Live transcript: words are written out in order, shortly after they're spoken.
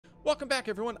Welcome back,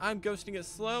 everyone. I'm Ghosting It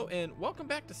Slow, and welcome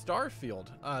back to Starfield.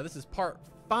 This is part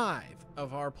 5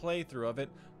 of our playthrough of it.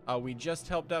 We just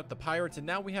helped out the pirates, and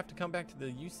now we have to come back to the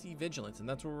UC Vigilance, and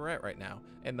that's where we're at right now.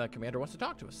 And the commander wants to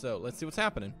talk to us, so let's see what's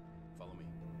happening. Follow me.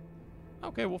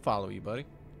 Okay, we'll follow you, buddy.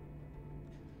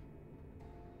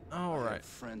 All I right. have a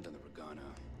friend on the Regana.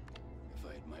 If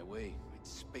I had my way, I'd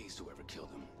space whoever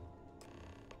killed him.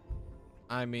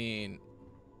 I mean,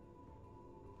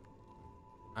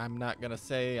 I'm not gonna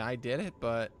say I did it,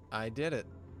 but I did it.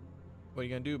 What are you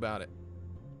gonna do about it?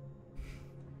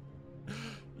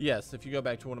 Yes, if you go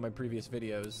back to one of my previous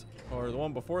videos, or the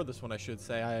one before this one, I should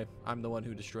say, I'm the one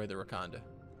who destroyed the Rakanda.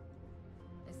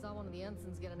 I saw one of the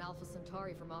ensigns get an Alpha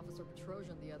Centauri from Officer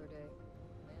Petrosian the other day.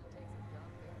 Man takes his job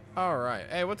very. All right.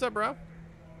 Hey, what's up, bro?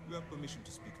 You have permission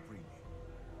to speak freely.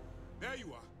 There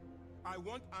you are. I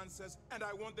want answers, and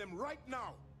I want them right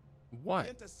now. I What?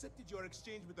 intercepted your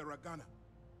exchange with the Regana.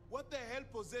 What the hell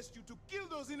possessed you to kill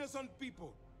those innocent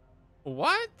people?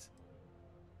 What?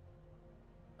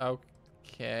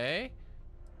 Okay.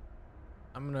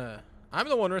 I'm the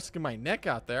one risking my neck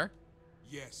out there.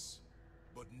 Yes,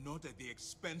 but not at the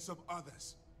expense of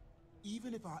others.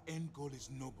 Even if our end goal is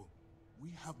noble, we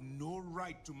have no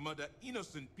right to murder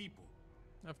innocent people.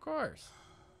 Of course.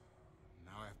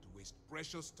 Now I have to waste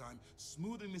precious time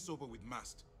smoothing this over with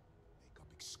Mast. Make up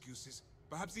excuses,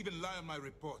 perhaps even lie on my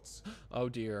reports. Oh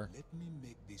dear. Let me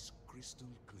make this crystal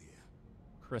clear.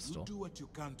 Crystal. You do what you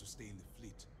can to stay in the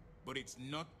fleet, but it's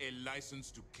not a license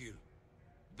to kill.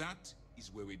 That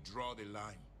is where we draw the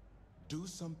line. Do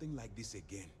something like this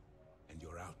again, and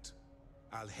you're out.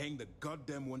 I'll hang the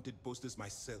goddamn wanted posters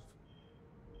myself.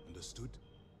 Understood?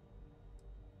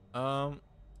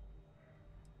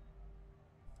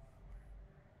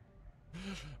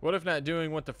 What if not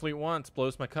doing what the fleet wants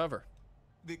blows my cover?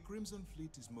 The Crimson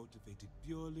Fleet is motivated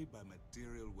purely by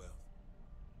material wealth.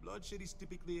 Bloodshed is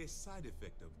typically a side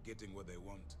effect of getting what they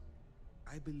want.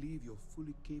 I believe you're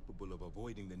fully capable of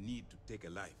avoiding the need to take a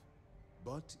life.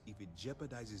 But if it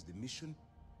jeopardizes the mission,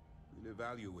 we'll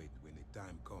evaluate when the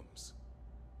time comes.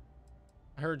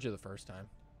 I heard you the first time.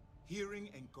 Hearing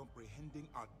and comprehending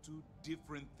are two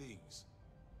different things.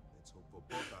 Let's hope for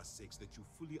both our sakes that you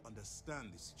fully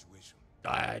understand the situation.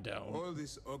 I don't. All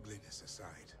this ugliness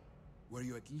aside, were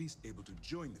you at least able to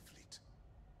join the fleet?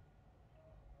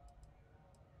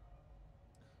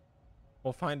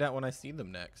 We'll find out when I see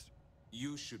them next.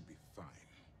 You should be fine.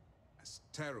 As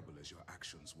terrible as your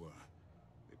actions were,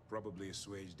 they probably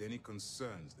assuaged any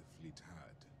concerns the fleet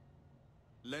had.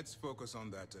 Let's focus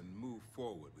on that and move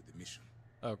forward with the mission.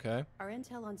 Okay. Our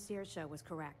intel on Saoirse was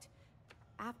correct.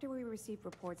 After we received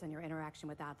reports on your interaction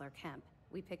with Adler Kemp,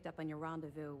 we picked up on your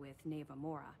rendezvous with Neva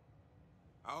Mora.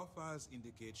 Our files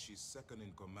indicate she's second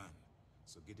in command,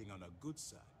 so getting on a good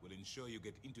side will ensure you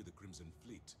get into the Crimson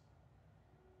Fleet.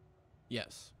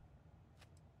 Yes.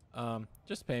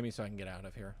 Just pay me so I can get out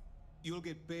of here. You'll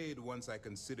get paid once I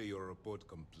consider your report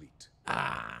complete.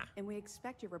 And we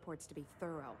expect your reports to be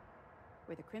thorough.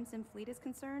 Where the Crimson Fleet is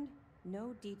concerned,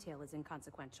 no detail is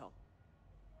inconsequential.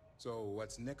 So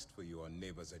what's next for you on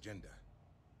Neva's agenda?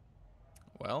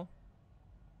 Well,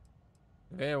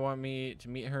 they want me to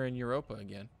meet her in Europa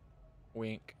again.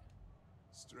 Wink.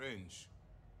 Strange.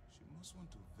 She must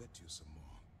want to vet you some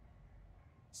more.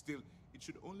 Still, it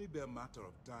should only be a matter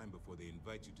of time before they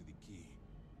invite you to the Key.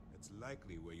 That's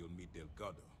likely where you'll meet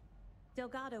Delgado.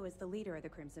 Delgado is the leader of the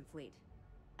Crimson Fleet.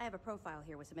 I have a profile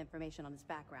here with some information on his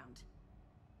background.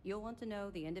 You'll want to know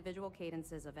the individual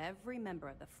cadences of every member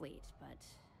of the fleet, but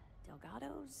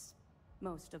Delgado's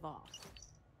most of all.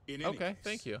 In any Okay, case,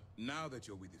 thank you. Now that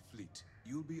you're with the fleet,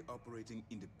 you'll be operating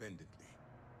independently.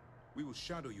 We will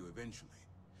shadow you eventually,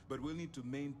 but we'll need to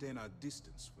maintain our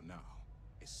distance for now,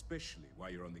 especially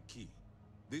while you're on the Key.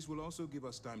 This will also give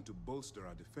us time to bolster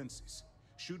our defenses,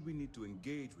 should we need to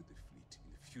engage with the fleet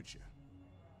in the future.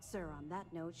 Sir, on that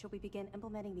note, shall we begin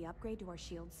implementing the upgrade to our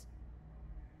shields?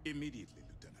 Immediately,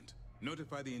 Lieutenant.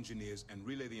 Notify the engineers and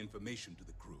relay the information to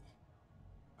the crew.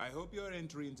 I hope your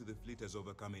entry into the fleet has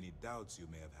overcome any doubts you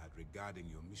may have had regarding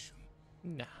your mission.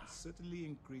 Nah. It certainly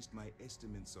increased my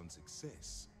estimates on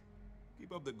success.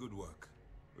 Keep up the good work.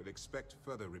 We'll expect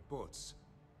further reports.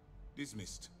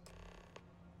 Dismissed.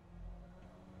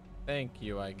 Thank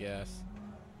you, I guess.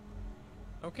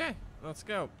 Okay, let's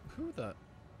go. Who the...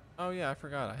 Oh yeah, I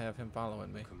forgot I have him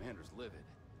following me. Commander's livid.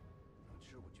 Not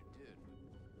sure what you did, but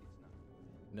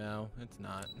it's not. No, it's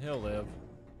not. He'll live.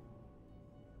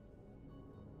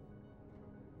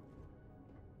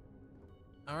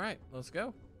 Alright, let's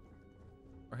go.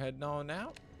 We're heading on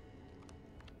out.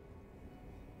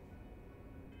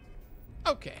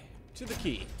 Okay, to the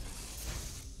Key.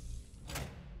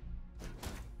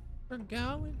 We're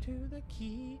going to the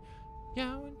key.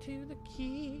 Going to the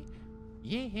key.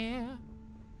 Yeah.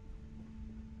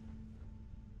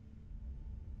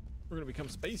 We're gonna become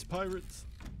space pirates.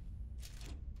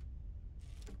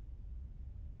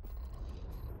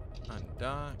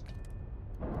 Undock.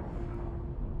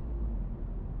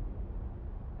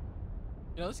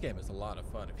 You know, this game is a lot of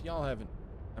fun. If y'all haven't,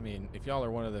 I mean, if y'all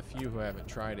are one of the few who haven't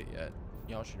tried it yet,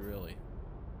 y'all should really.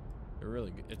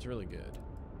 It's really good.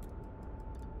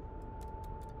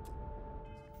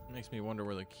 It makes me wonder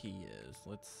where the key is.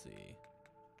 Let's see.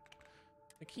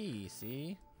 The key,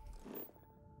 see?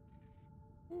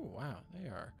 Ooh, wow, they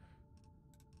are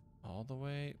all the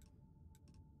way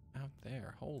out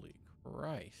there. Holy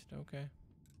Christ, okay.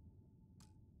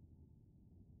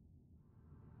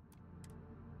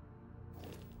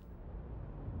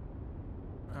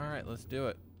 All right, let's do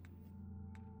it.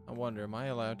 I wonder, am I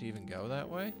allowed to even go that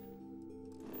way?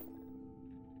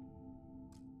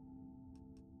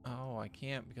 Oh, I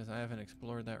can't because I haven't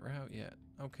explored that route yet.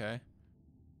 Okay.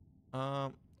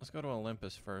 Let's go to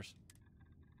Olympus first.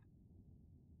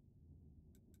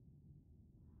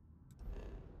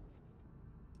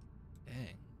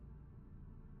 Dang.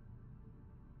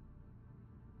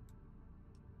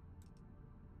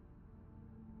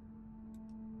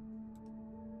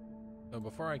 So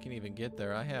before I can even get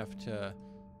there, I have to...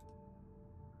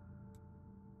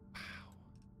 Wow.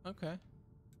 Okay.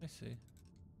 I see.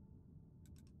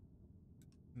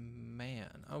 Man.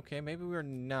 Okay, maybe we're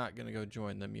not gonna go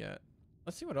join them yet.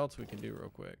 Let's see what else we can do real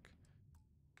quick.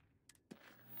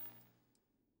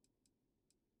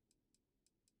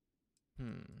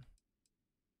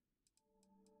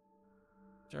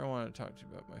 Sure, I want to talk to you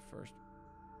about my first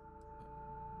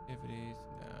activities.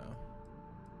 No.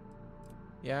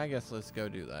 Yeah, I guess let's go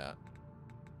do that.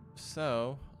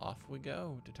 So, off we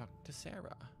go to talk to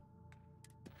Sarah.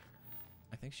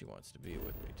 I think she wants to be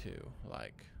with me too.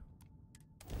 Like,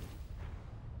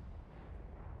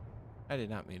 I did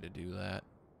not mean to do that.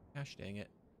 Gosh dang it.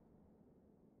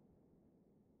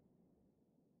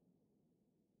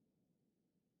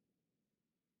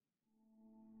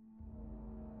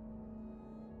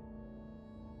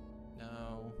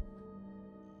 No.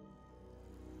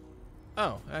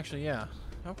 Oh, actually, yeah.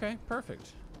 Okay,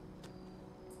 perfect.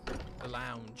 The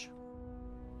lounge.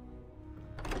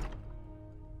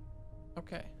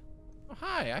 Okay. Oh,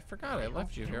 hi, I forgot I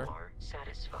left you here. You are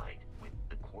satisfied with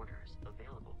the quarters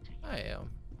available to you. I am.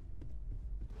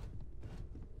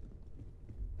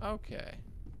 Okay.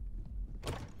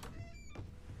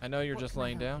 I know you're just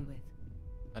laying down.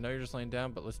 I know you're just laying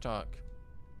down, but let's talk.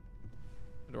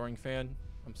 Adoring fan,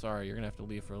 I'm sorry, you're gonna have to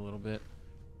leave for a little bit.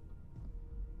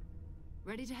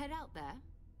 Ready to head out there?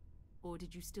 Or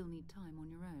did you still need time on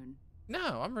your own?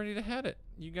 No, I'm ready to head it.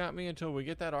 You got me until we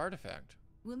get that artifact.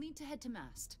 We'll need to head to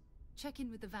Mast. Check in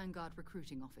with the Vanguard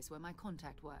recruiting office where my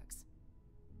contact works.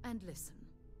 And listen,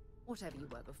 whatever you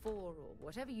were before or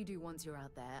whatever you do once you're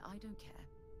out there, I don't care.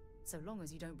 So long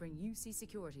as you don't bring UC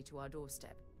security to our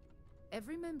doorstep.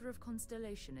 Every member of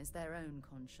Constellation is their own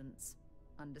conscience.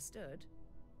 Understood?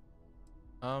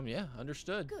 Yeah,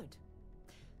 understood. Good.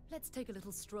 Let's take a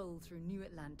little stroll through New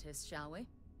Atlantis, shall we?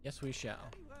 Yes, we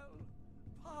shall. Well,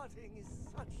 parting is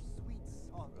such sweet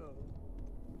sorrow.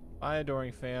 Bye,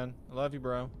 adoring fan. I love you,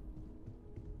 bro.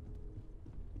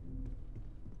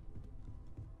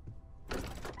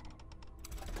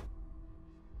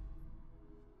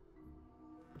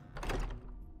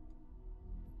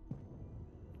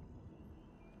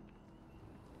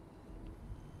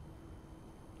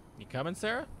 You coming,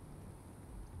 Sarah?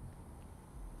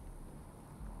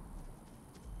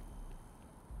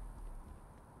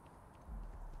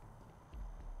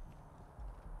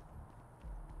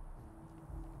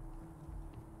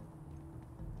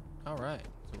 All right,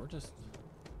 so we're just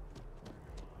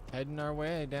heading our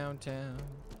way downtown.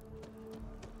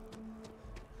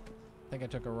 I think I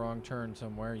took a wrong turn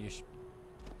somewhere. You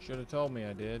should have told me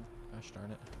I did. Gosh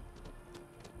darn it.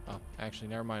 Oh, actually,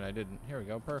 never mind. I didn't. Here we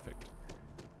go. Perfect.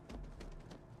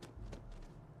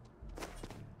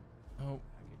 Oh.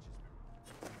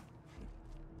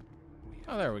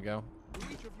 Oh, there we go.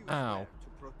 Each of you Ow. swear to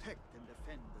protect and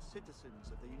defend the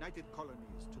citizens of the United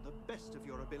Colonies to the best of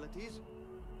your abilities,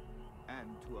 and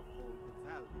to uphold the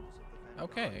values of the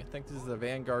Vanguard. Okay, I think this is the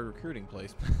Vanguard recruiting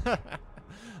place.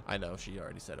 I know, she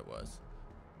already said it was.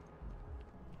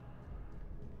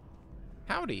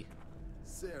 Howdy.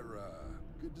 Sarah,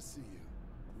 good to see you.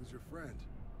 Who's your friend?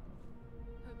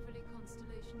 Hopefully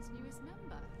Constellation's newest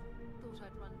member. Thought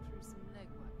I'd run through some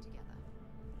legwork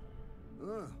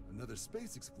together. Another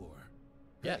space explorer.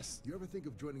 Yes. You ever think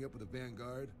of joining up with the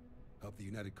Vanguard? Help the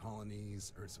United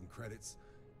Colonies, earn some credits,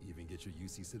 even get your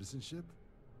UC citizenship?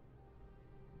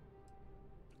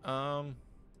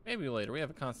 Maybe later. We have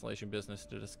a constellation business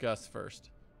to discuss first.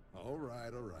 All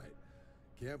right, all right.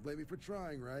 Can't blame me for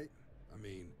trying, right? I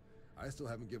mean, I still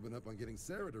haven't given up on getting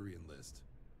Sarah to re-enlist.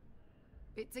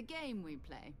 It's a game we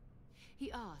play.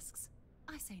 He asks,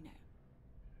 I say no.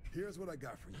 Here's what I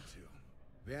got for you two.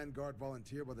 Vanguard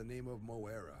volunteer by the name of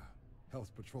Moera. Helps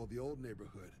patrol the old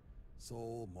neighborhood.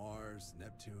 Sol, Mars,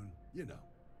 Neptune, you know.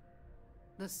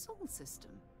 The Sol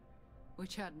System?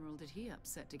 Which admiral did he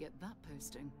upset to get that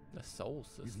posting? The Sol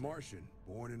System. He's Martian,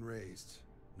 born and raised.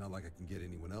 Not like I can get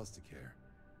anyone else to care.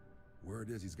 Word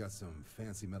is he's got some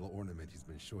fancy metal ornament he's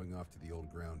been showing off to the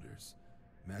old grounders.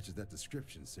 Matches that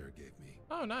description Sarah gave me.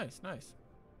 Oh, nice, nice.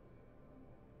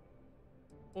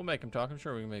 We'll make him talk. I'm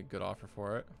sure we can make a good offer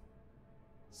for it.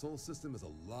 Sol System is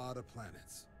a lot of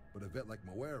planets, but a vet like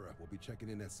Moera will be checking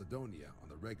in at Sidonia on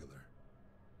the regular.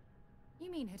 You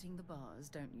mean hitting the bars,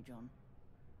 don't you, John?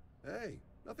 Hey,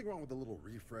 nothing wrong with a little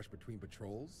refresh between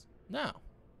patrols. No.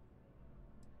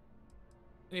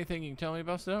 Anything you can tell me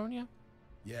about Sidonia?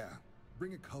 Yeah,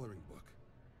 bring a coloring book.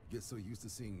 Get so used to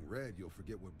seeing red, you'll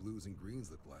forget what blues and greens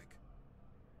look like.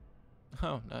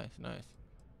 Oh, nice, nice.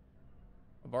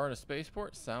 A bar at a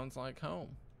spaceport sounds like home.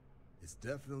 It's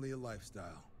definitely a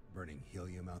lifestyle, burning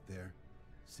helium out there,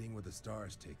 seeing where the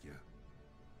stars take you.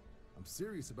 I'm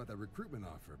serious about that recruitment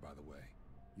offer, by the way.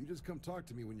 You just come talk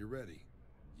to me when you're ready.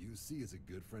 UC is a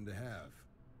good friend to have.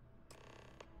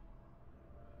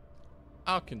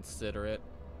 I'll consider it.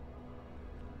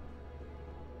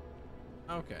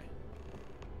 Okay.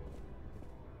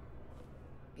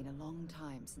 Been a long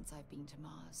time since I've been to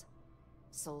Mars.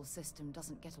 Sol System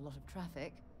doesn't get a lot of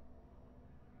traffic.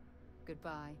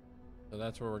 Goodbye. So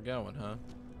that's where we're going, huh?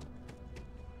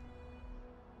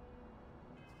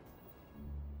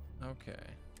 Okay.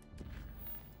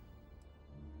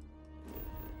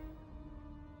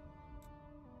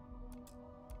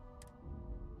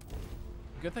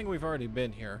 Good thing we've already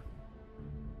been here.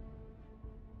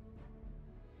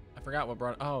 I forgot what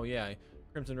brought. Oh yeah,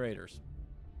 Crimson Raiders.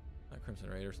 Not Crimson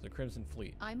Raiders, the Crimson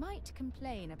Fleet. I might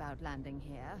complain about landing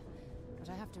here, but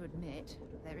I have to admit,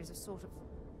 there is a sort of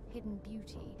hidden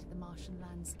beauty to the Martian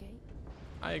landscape.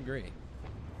 I agree.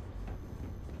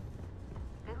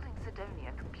 Building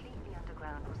Sidonia completely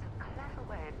underground was a clever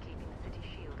way of keeping the city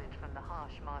shielded from the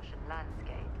harsh Martian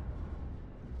landscape.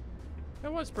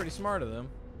 That was pretty smart of them.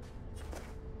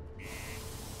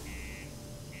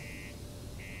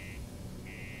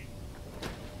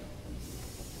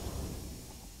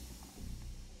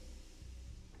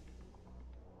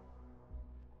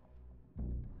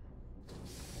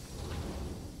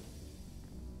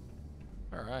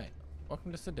 Alright,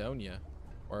 welcome to Sidonia.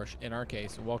 Or in our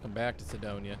case, welcome back to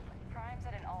Sidonia. Crime's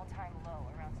at an all-time low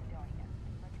around Sidonia.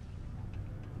 Let's keep it up.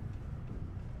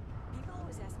 People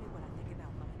always ask me what I think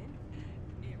about mining.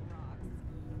 It rocks.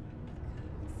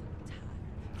 I'm so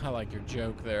tired. I like your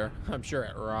joke there. I'm sure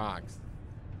it rocks.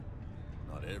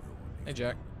 Not everyone. Hey,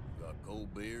 Jack. Got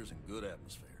cold beers and good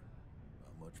atmosphere.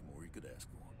 Not much more you could ask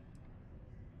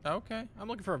for. Okay, I'm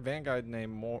looking for a Vanguard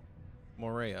named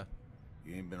Morea.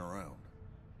 You ain't been around.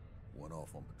 Went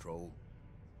off on patrol.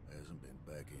 Hasn't been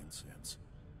back in since.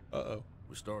 Uh-oh.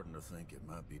 We're starting to think it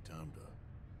might be time to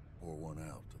pour one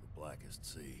out to the blackest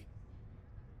sea.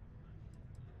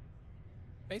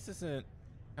 Base isn't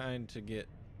kind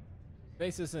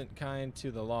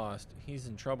to the lost. He's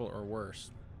in trouble or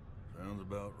worse. Sounds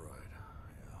about right,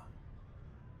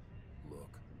 yeah.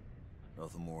 Look,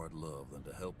 nothing more I'd love than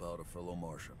to help out a fellow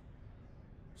Martian.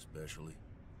 Especially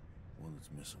one that's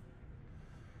missing.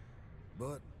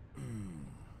 But,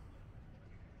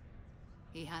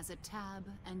 He has a tab,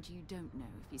 and you don't know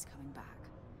if he's coming back.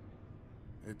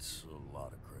 it's a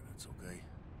lot of credits, okay?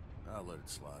 I let it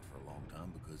slide for a long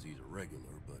time because he's a regular,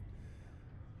 but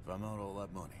if I'm out all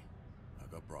that money,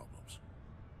 I got problems.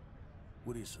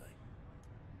 What do you say?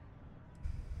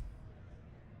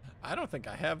 I don't think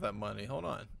I have that money. Hold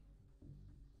on.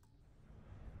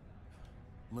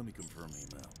 Let me confirm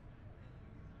the amount.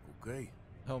 Okay?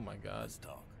 Oh my god. Let's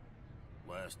talk.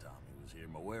 Last time he was here,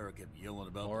 Moera kept yelling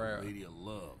about Moera. the Lady of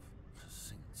Love.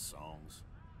 Singing songs.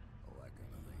 All that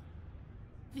kind of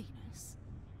thing. Venus?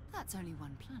 That's only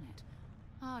one planet.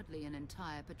 Hardly an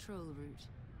entire patrol route.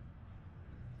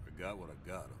 I got what I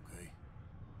got, okay?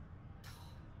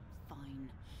 Fine.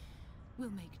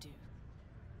 We'll make do.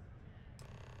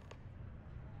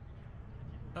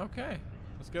 Okay,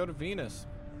 let's go to Venus.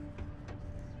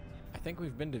 I think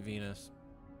we've been to Venus.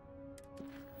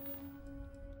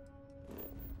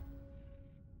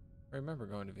 I remember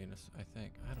going to Venus, I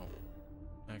think. I don't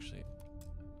actually.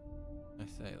 I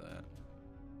say that.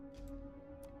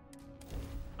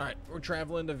 Alright, we're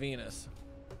traveling to Venus.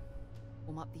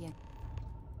 Warm up the end.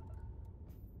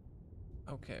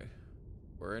 Okay,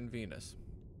 we're in Venus.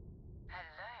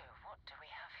 Hello, what do we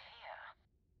have here?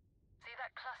 See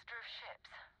that cluster of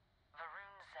ships?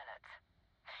 Varun Zealots.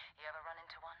 You ever run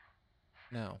into one?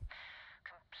 No.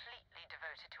 Completely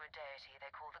devoted to a deity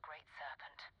they call the Great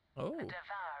Serpent. Oh. The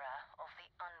devourer of the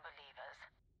unbelievers.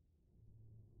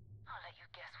 I'll let you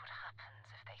guess what happens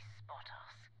if they spot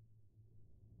us.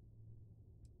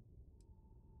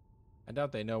 I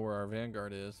doubt they know where our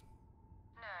Vanguard is.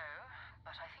 No,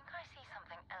 but I think I see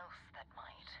something else that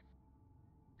might.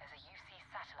 There's a UC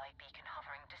satellite beacon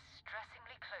hovering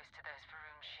distressingly close to those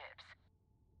Varun ships.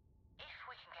 If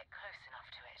we can get close enough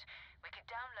to it, we could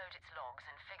download its logs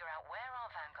and figure out where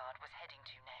our Vanguard was heading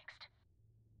to next.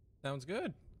 Sounds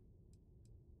good.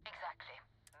 Exactly.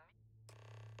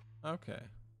 Okay.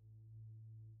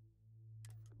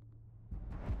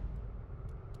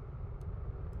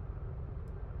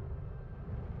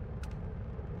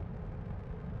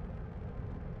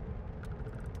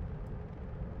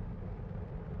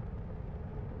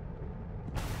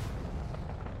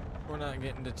 We're not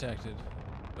getting detected.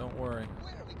 Don't worry.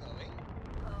 Where are we going?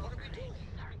 What are we doing?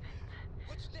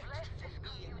 What's next Bless for this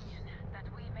me and communion, that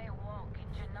we may walk in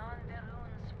Janan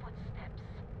Verun's footsteps.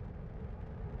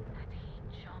 That he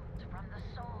jumped from the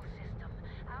soul system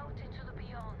out into the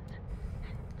beyond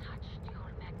and touched your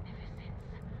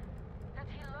magnificence. That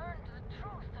he learned the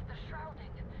truth of the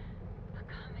shrouding, the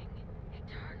coming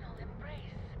eternal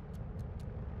embrace.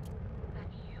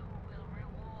 That you will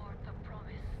reward the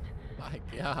promised. My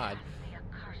God. Cast the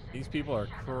accursed These people are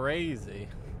shadow. crazy.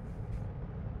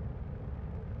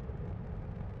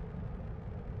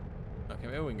 Okay,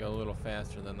 maybe we can go a little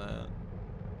faster than that.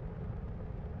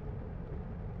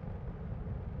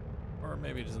 Or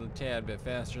maybe just a tad bit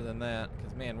faster than that.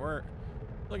 Because, man, we're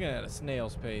looking at a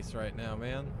snail's pace right now,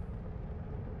 man.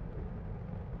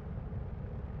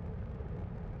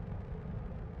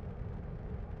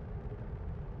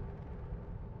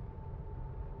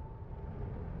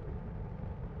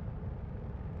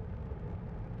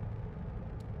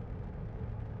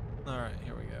 Alright,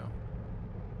 here we go.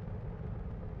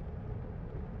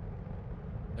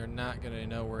 They're not gonna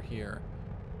know we're here.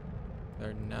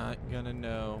 They're not gonna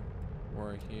know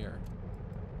we're here.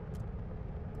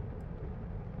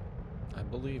 I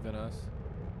believe in us.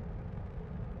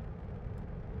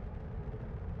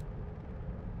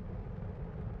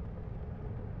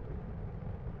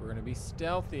 We're gonna be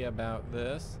stealthy about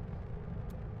this.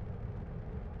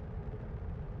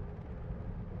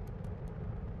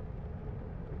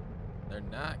 They're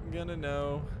not gonna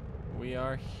know we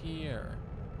are here.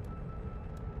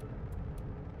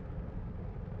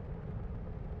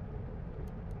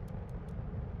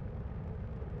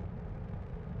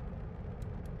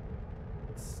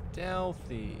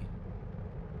 Stealthy.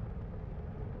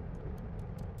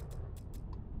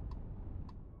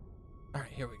 All right,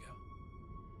 here we go.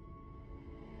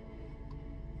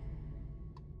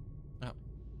 Oh.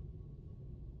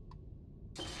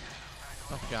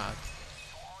 Oh God.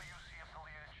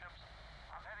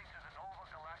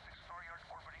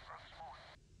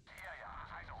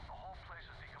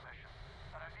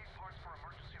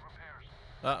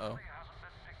 Uh-oh.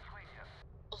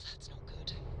 Oh, that's not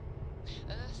good.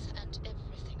 Earth and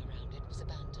everything around it was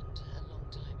abandoned a long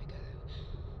time ago,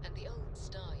 and the old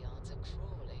star yards are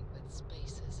crawling with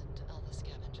spacers and other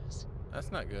scavengers.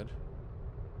 That's not good.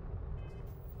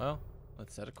 Well,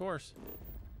 let's set a course.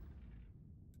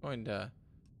 Going to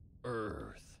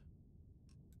Earth.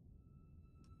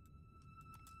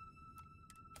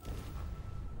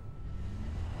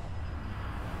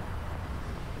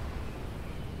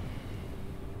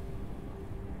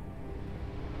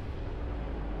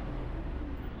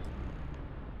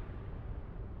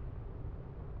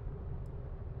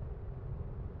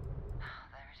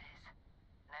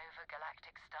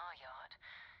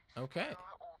 Okay.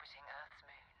 Still orbiting Earth's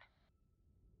moon.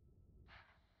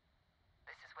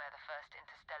 This is where the first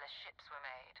interstellar ships were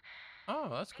made.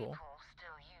 Oh, that's cool. People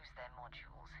still use their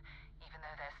modules, even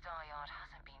though their star yard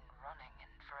hasn't been running in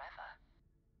forever.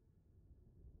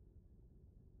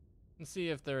 Let's see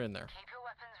if they're in there. Keep your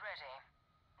weapons ready.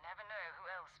 Never know who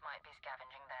else might be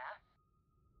scavenging there.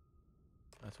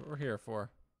 That's what we're here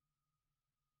for.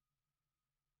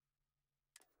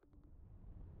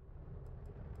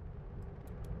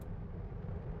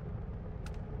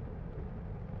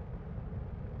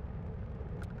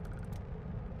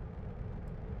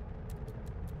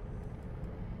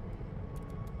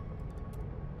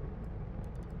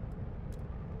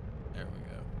 There we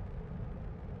go.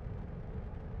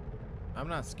 I'm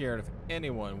not scared of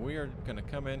anyone. We are going to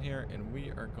come in here and we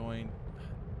are going...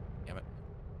 Damn it.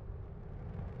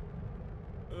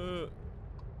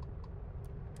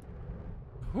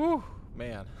 Whew,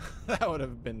 man, that would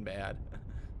have been bad.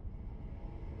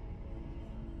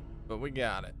 But we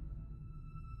got it.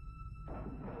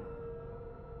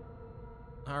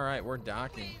 All right, we're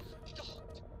docking.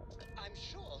 I'm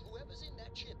sure whoever's in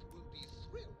that ship will be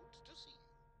thrilled to see you.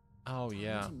 Oh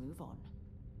yeah. Time to move on.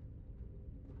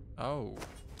 Oh.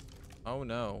 Oh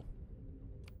no.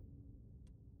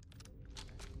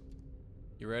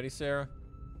 You ready, Sarah?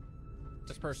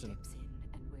 This person. Steps in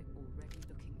and we're already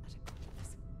looking at a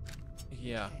corpse.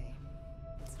 Yeah. Okay.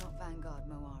 It's not Vanguard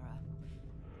Moara.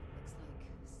 Looks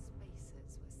like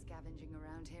spacers were scavenging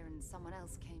around here and someone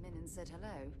else came in and said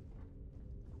hello.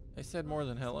 They said more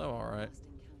than hello, all right. Last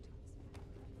encounter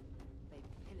was- They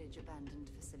pillage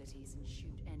abandoned facilities and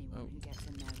shoot anyone who gets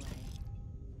in their way.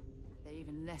 They're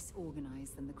even less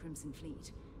organized than the Crimson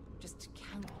Fleet. Just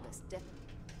countless death.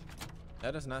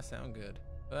 That does not sound good.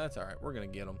 But that's all right. We're gonna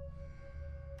get them.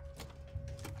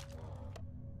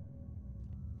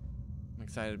 I'm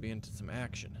excited to be into some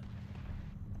action.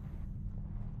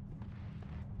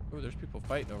 Oh, there's people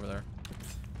fighting over there.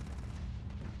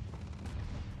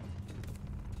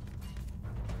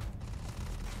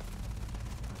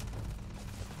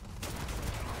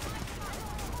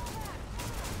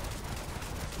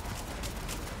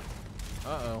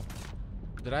 Uh-oh.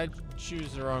 Did I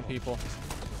choose the wrong people?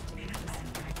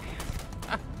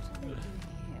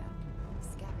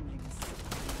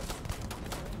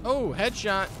 Oh,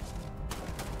 headshot.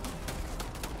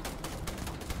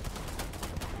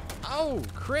 Oh,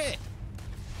 crit.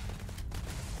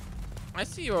 I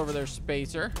see you over there,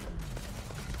 Spacer.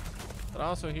 But I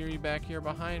also hear you back here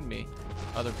behind me,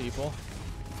 other people.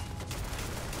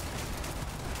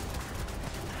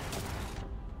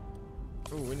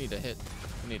 Oh, we need to hit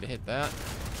that.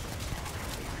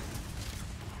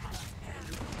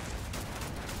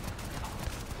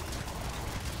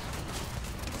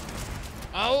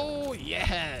 Oh,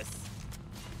 yes.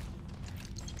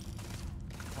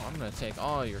 Oh, I'm gonna take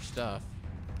all your stuff.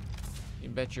 You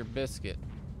bet your biscuit.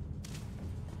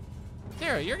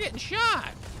 Sarah, you're getting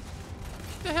shot.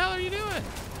 What the hell are you doing?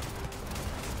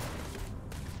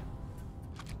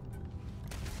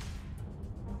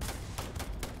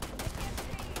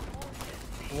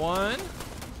 One.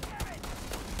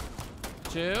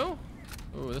 Two.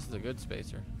 Ooh, this is a good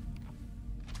spacer.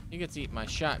 He gets to eat my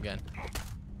shotgun.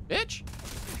 Bitch!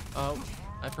 Oh,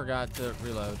 I forgot to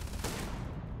reload.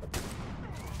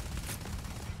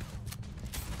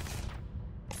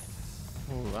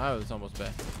 Ooh, I was almost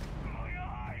back.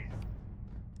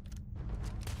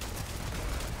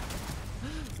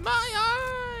 My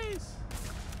eyes!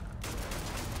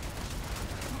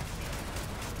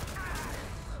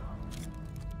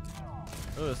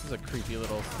 Oh, this is a creepy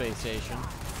little space station.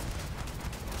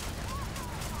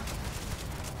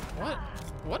 What?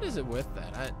 What is it with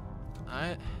that?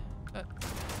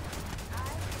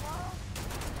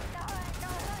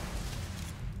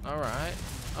 All right.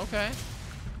 Okay.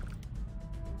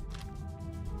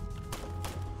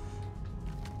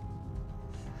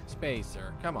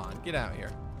 Spacer, come on, get out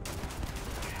here.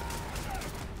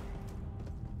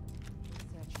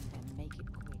 Searching them, make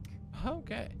it quick.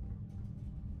 Okay.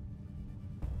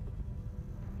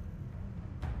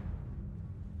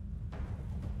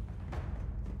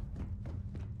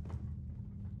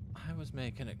 I was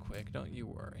making it quick, don't you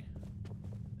worry.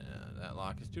 That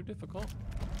lock is too difficult.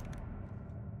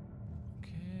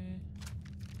 Okay.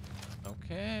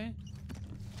 Okay.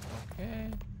 Okay.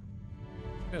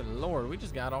 Good lord, we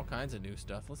just got all kinds of new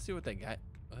stuff. Let's see what they got.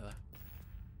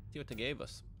 See what they gave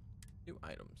us. New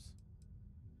items.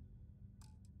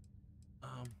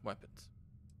 Weapons.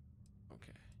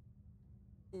 Okay.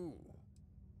 Ooh.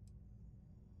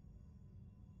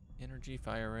 Energy,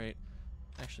 fire rate.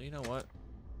 Actually, you know what?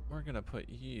 We're gonna put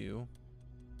you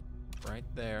right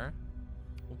there.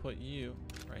 We'll put you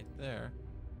right there.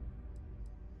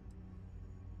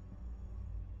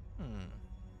 You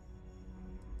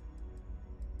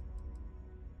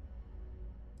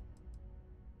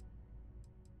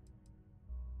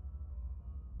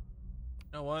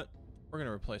know what? We're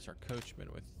gonna replace our coachman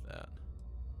with that.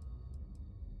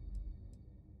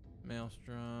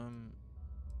 Maelstrom.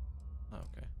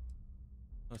 Okay.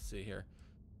 Let's see here.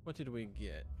 What did we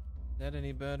get? That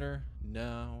any better?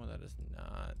 No, that is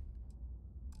not.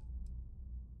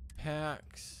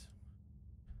 Packs.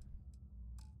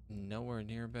 Nowhere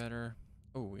near better.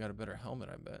 Oh, we got a better helmet,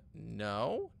 I bet.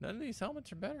 No, none of these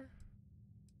helmets are better.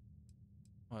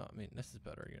 Well, I mean, this is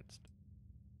better against.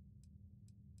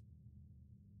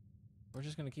 We're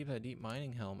just gonna keep that deep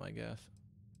mining helm, I guess.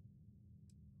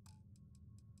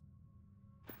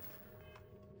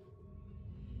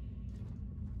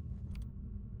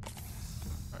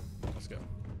 Alright, let's go.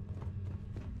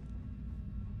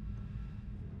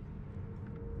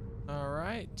 All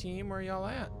right, team, where y'all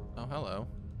at? Oh, hello.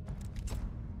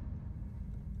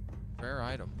 Rare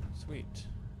item. Sweet.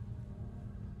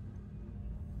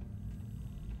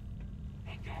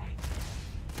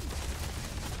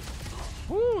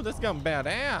 Woo, this gun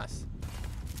badass.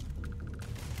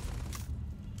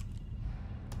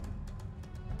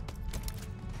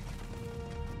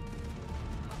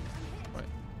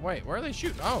 Wait, where are they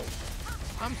shooting? Oh,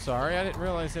 I'm sorry. I didn't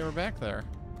realize they were back there.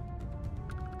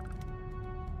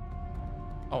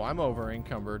 Oh, I'm over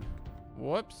encumbered.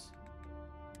 Whoops.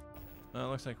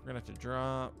 Looks like we're gonna have to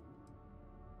drop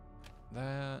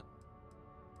that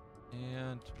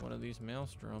and one of these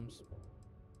maelstroms.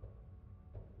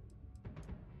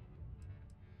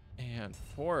 And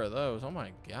 4 of those. Oh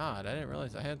my god, I didn't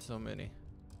realize I had so many.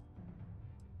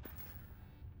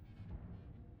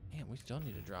 Man, we still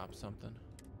need to drop something.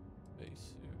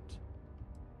 Base suit.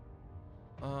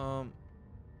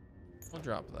 We'll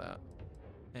drop that.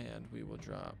 And we will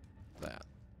drop that.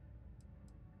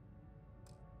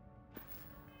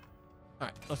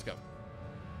 Alright, let's go.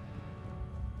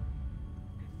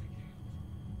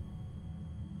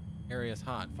 Area's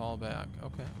hot. Fall back.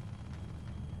 Okay.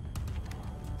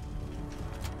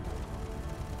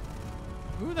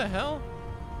 Who the hell?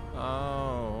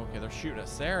 Oh, okay. They're shooting at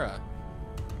Sarah.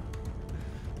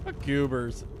 What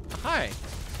goobers? Hi.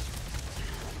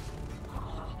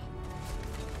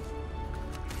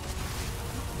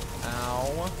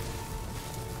 Ow.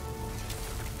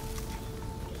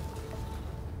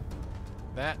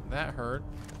 That hurt.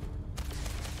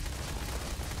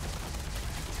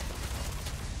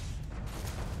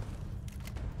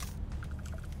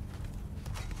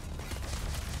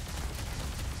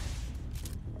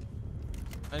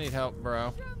 I need help,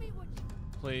 bro.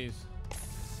 Please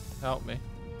help me.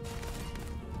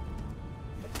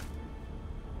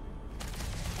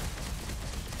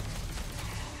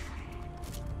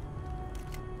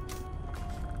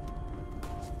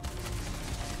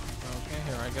 Okay,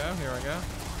 here I go, here I go.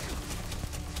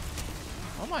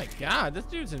 Oh my god, this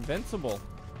dude's invincible.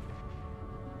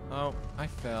 Oh, I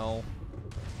fell.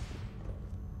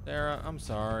 Sarah, I'm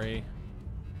sorry.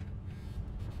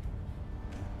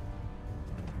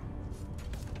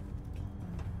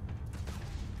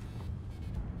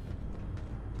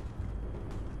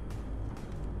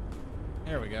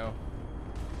 There we go.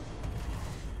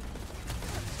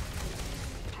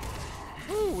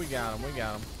 Ooh, we got him, we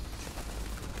got him.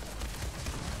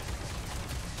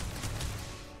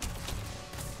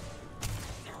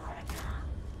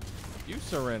 You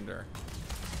surrender.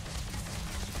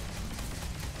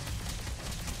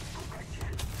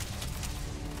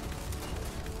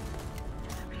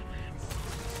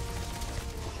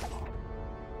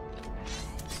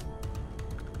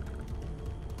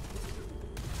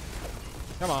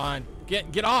 Come on,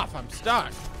 get off, I'm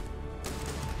stuck.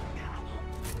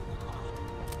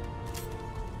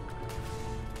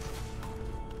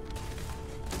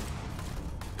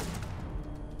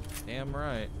 Damn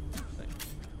right.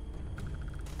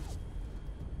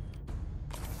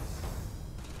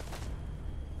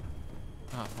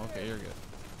 Oh, okay, you're good.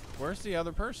 Where's the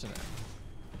other person at?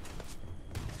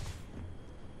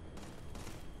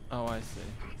 Oh, I see.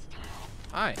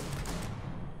 Hi.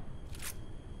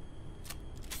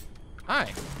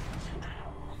 Hi.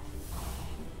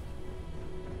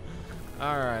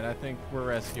 All right, I think we're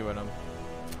rescuing him.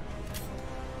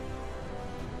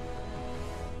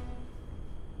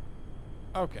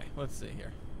 Okay, let's see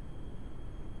here.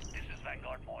 This is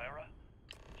Vanguard Moira.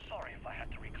 Sorry if I had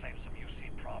to reclaim some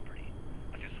UC property,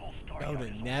 but this whole story Go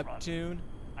to Neptune?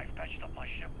 I've patched up my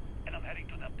ship, and I'm heading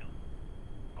to Neptune.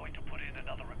 Going to put in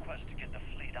another request to get the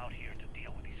fleet out here to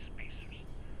deal with these spacers.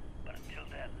 But until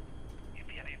then, if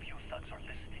any of you thugs are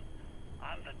listening,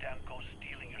 I'm the damn ghost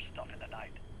stealing your stuff in the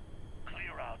night.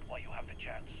 Clear out while you have the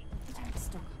chance.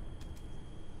 Stop.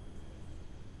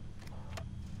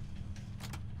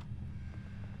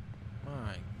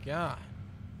 My God.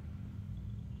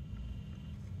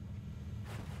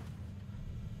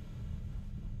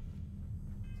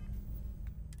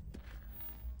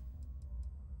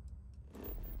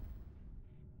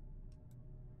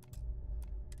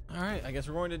 All right, I guess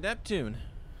we're going to Neptune.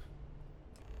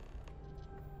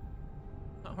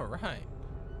 All right.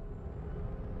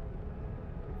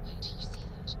 Wait, do you see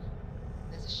that?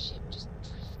 There's a ship just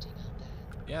drifting out there.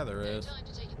 Yeah, there is. No time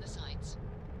to take in the sights.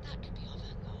 That could be our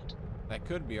Vanguard. That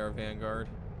could be our Vanguard,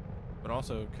 but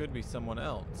also it could be someone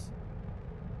else.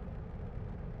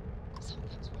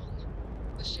 Something's wrong.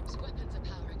 The ship's weapons are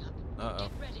powering up. Uh-oh.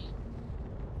 Get ready.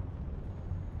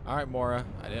 All right, Moria,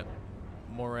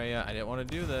 I didn't want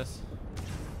to do this.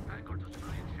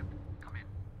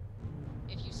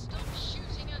 If you stop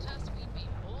shooting at us, we'd be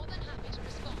more than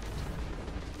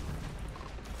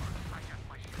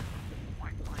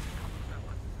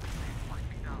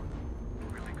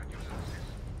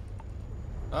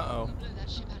Uh-oh. We'll blow that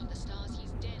ship out of the stars,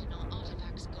 he's dead, and our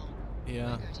artifact's gone.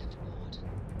 Yeah. We're going to have to board.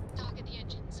 Target the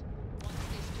engines. Once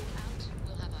they split out,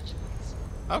 we'll have our chance.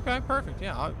 Okay, perfect.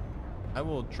 Yeah, I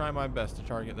will try my best to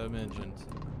target those engines.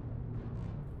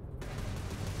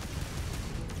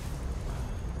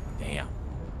 Damn.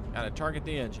 Gotta target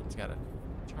the engines. Gotta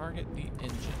target the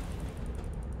engine.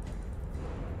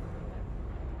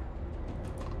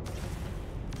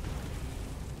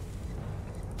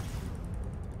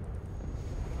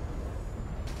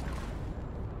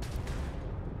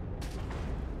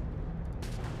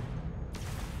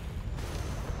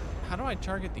 How do I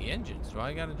target the engines? Do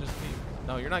I gotta just be...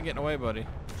 No, you're not getting away, buddy.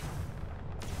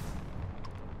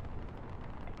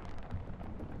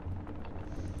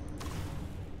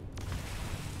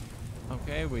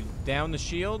 Okay, we down the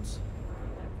shields.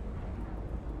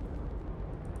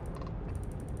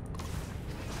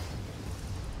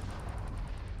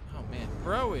 Oh man,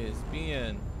 bro is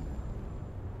being...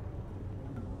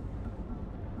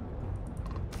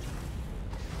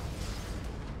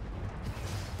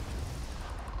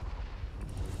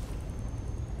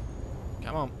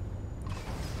 Come on.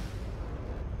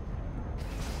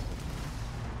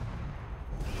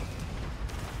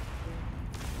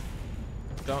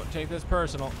 Don't take this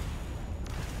personal.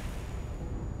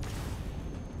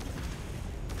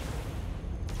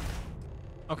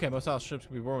 Okay, most all ships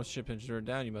can be born with ship engines are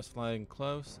down. You must fly in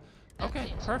close.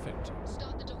 Okay, perfect.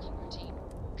 Start the docking routine.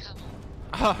 Come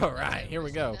on. All right, here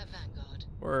we go.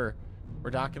 We're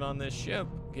docking on this ship.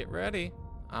 Get ready.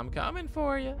 I'm coming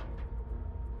for you.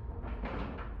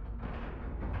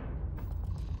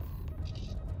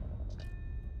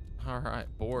 All right,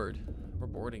 board. We're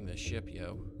boarding this ship,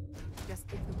 yo. Just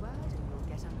give the word and we'll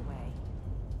get underway.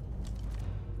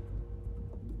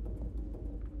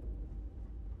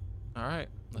 All right,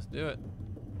 let's do it.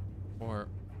 Or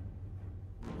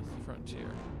what's the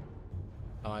frontier?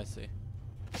 Oh, I see.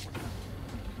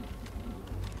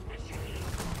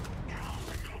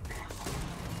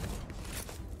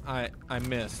 I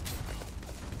missed.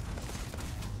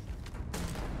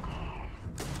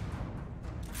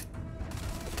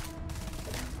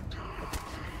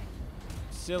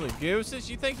 Silly gooses,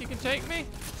 you think you can take me?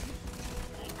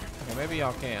 Okay, maybe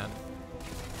y'all can.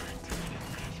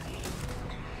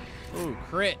 Ooh,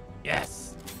 crit.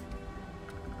 Yes.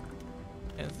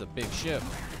 And it's a big ship.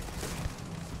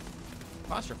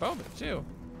 Claustrophobic, too.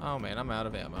 Oh, man, I'm out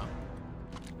of ammo.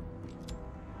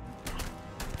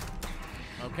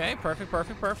 Okay, perfect,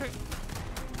 perfect, perfect.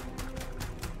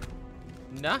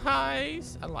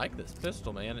 Nice. I like this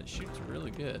pistol, man. It shoots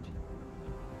really good.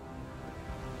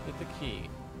 Get the key.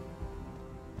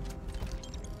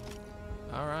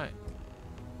 All right.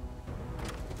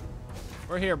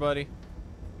 We're here, buddy.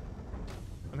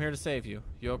 I'm here to save you.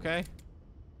 You okay?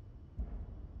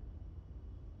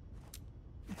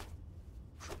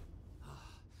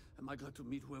 Am I glad to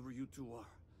meet whoever you two are?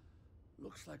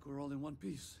 Looks like we're all in one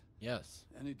piece. Yes.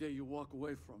 Any day you walk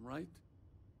away from, right?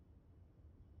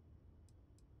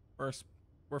 First,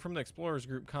 we're from the Explorers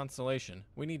Group Constellation.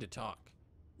 We need to talk.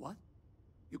 What?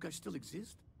 You guys still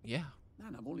exist? Yeah.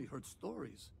 Man, I've only heard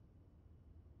stories.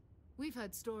 We've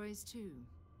heard stories too,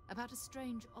 about a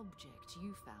strange object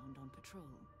you found on patrol.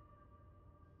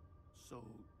 So,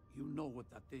 you know what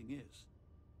that thing is?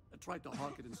 I tried to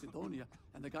hawk it in Sidonia,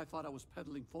 and the guy thought I was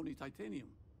peddling phony titanium.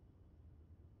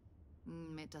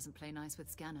 It doesn't play nice with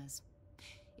scanners.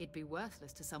 It'd be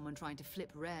worthless to someone trying to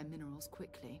flip rare minerals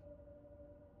quickly.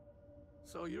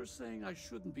 So you're saying I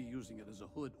shouldn't be using it as a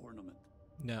hood ornament?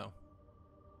 No.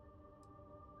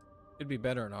 It'd be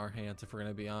better in our hands if we're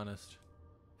gonna be honest.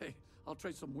 Hey, I'll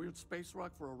trade some weird space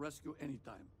rock for a rescue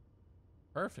anytime.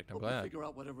 Perfect, I'm Hope you glad. figure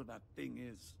out whatever that thing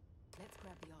is. Let's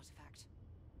grab the artifact.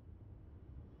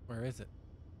 Where is it?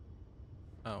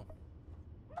 Oh.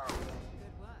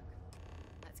 Good work.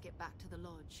 Let's get back to the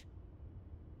lodge.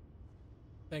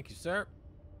 Thank you, sir.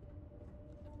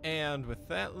 And with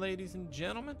that, ladies and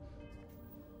gentlemen,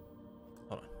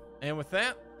 hold on. And with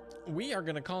that, we are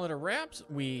gonna call it a wraps.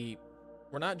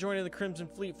 We're not joining the Crimson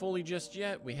Fleet fully just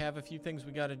yet. We have a few things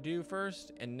we gotta do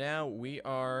first, and now we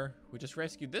just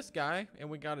rescued this guy, and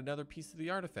we got another piece of the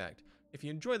artifact. If you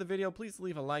enjoyed the video, please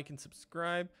leave a like and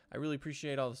subscribe. I really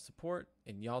appreciate all the support,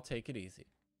 and y'all take it easy.